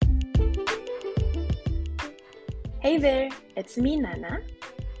Hey there, it's me, Nana.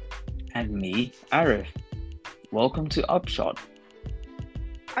 And me, Arif. Welcome to Upshot.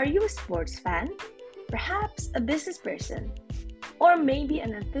 Are you a sports fan? Perhaps a business person? Or maybe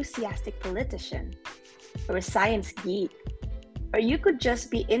an enthusiastic politician? Or a science geek? Or you could just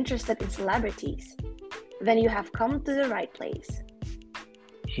be interested in celebrities? Then you have come to the right place.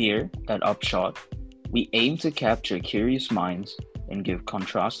 Here at Upshot, we aim to capture curious minds and give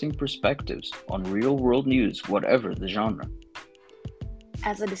contrasting perspectives on real world news, whatever the genre.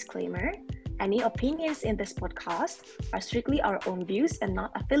 As a disclaimer, any opinions in this podcast are strictly our own views and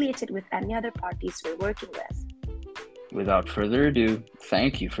not affiliated with any other parties we're working with. Without further ado,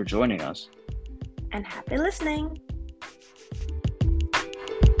 thank you for joining us. And happy listening!